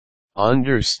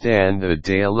Understand the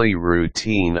daily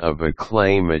routine of a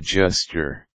claim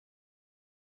adjuster.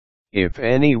 If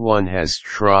anyone has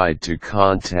tried to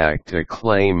contact a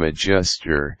claim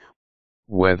adjuster,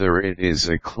 whether it is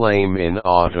a claim in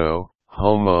auto,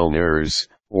 homeowners,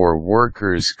 or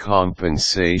workers'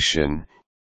 compensation,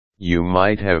 you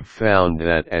might have found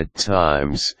that at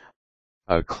times,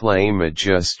 a claim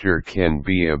adjuster can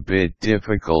be a bit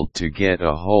difficult to get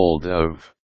a hold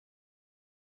of.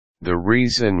 The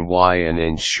reason why an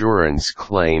insurance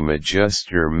claim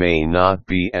adjuster may not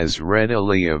be as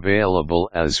readily available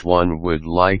as one would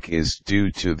like is due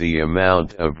to the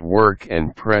amount of work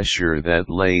and pressure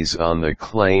that lays on the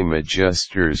claim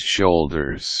adjuster's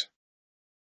shoulders.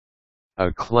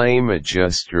 A claim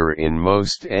adjuster in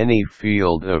most any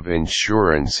field of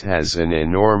insurance has an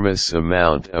enormous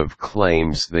amount of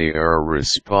claims they are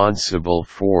responsible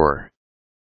for.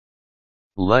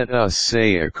 Let us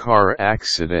say a car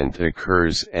accident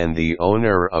occurs and the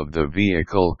owner of the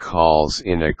vehicle calls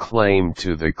in a claim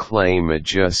to the claim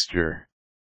adjuster.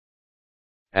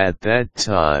 At that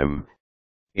time,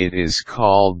 it is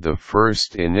called the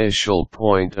first initial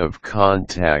point of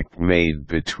contact made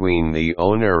between the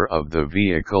owner of the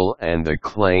vehicle and the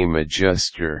claim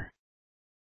adjuster.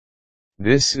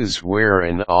 This is where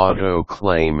an auto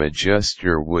claim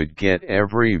adjuster would get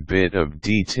every bit of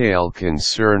detail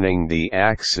concerning the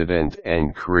accident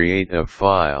and create a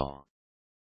file.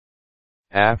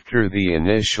 After the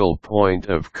initial point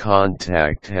of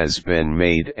contact has been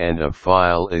made and a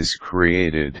file is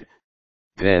created,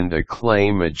 then the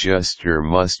claim adjuster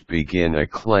must begin a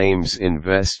claims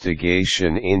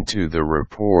investigation into the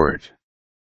report.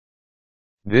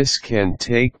 This can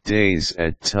take days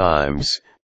at times,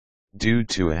 due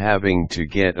to having to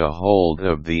get a hold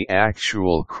of the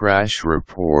actual crash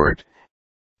report,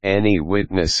 any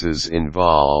witnesses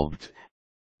involved,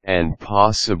 and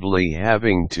possibly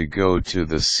having to go to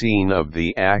the scene of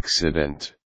the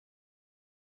accident.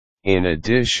 In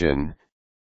addition,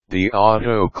 the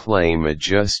auto claim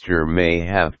adjuster may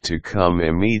have to come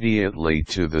immediately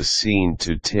to the scene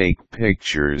to take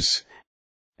pictures,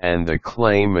 and the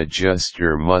claim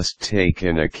adjuster must take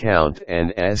an account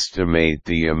and estimate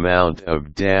the amount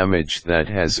of damage that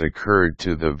has occurred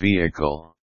to the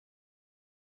vehicle.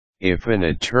 If an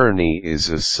attorney is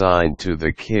assigned to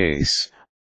the case,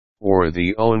 or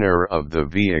the owner of the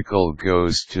vehicle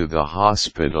goes to the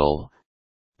hospital,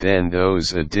 then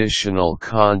those additional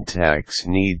contacts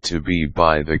need to be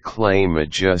by the claim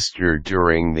adjuster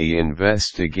during the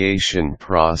investigation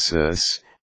process,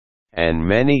 and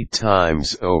many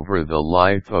times over the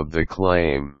life of the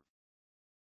claim.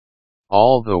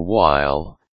 All the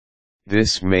while,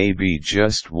 this may be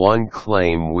just one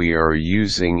claim we are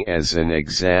using as an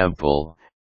example,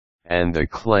 and the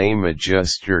claim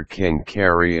adjuster can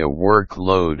carry a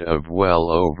workload of well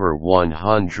over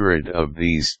 100 of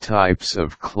these types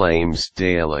of claims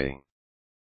daily.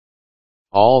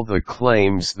 All the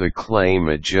claims the claim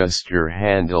adjuster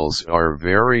handles are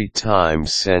very time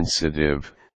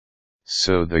sensitive,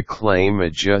 so the claim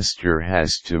adjuster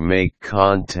has to make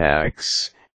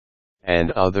contacts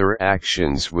and other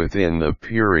actions within the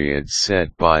period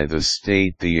set by the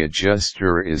state the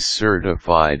adjuster is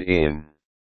certified in.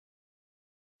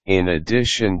 In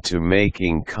addition to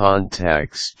making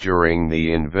contacts during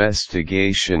the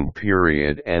investigation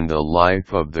period and the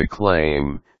life of the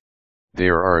claim,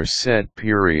 there are set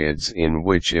periods in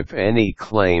which if any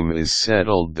claim is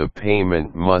settled the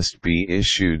payment must be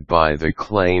issued by the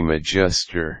claim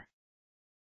adjuster.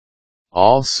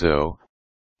 Also,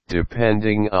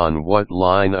 depending on what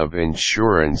line of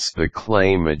insurance the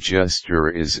claim adjuster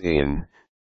is in,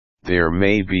 there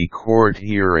may be court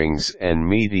hearings and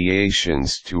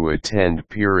mediations to attend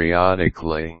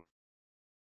periodically.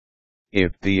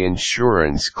 If the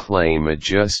insurance claim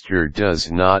adjuster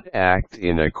does not act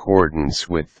in accordance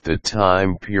with the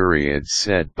time period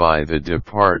set by the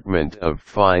Department of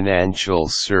Financial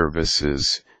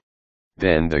Services,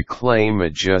 then the claim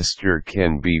adjuster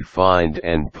can be fined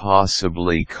and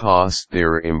possibly cost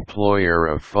their employer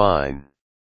a fine.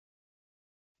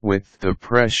 With the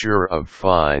pressure of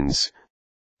fines,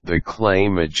 the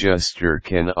claim adjuster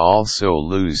can also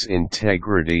lose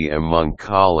integrity among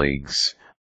colleagues,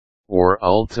 or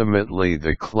ultimately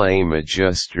the claim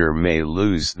adjuster may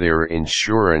lose their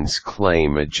insurance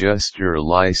claim adjuster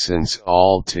license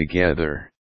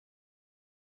altogether.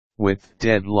 With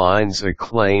deadlines a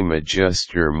claim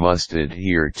adjuster must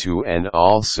adhere to and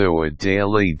also a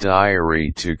daily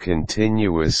diary to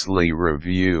continuously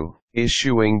review,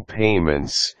 issuing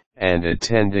payments, and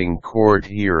attending court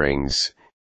hearings,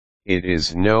 it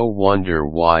is no wonder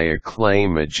why a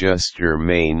claim adjuster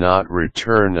may not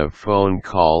return a phone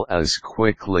call as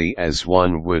quickly as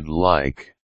one would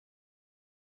like.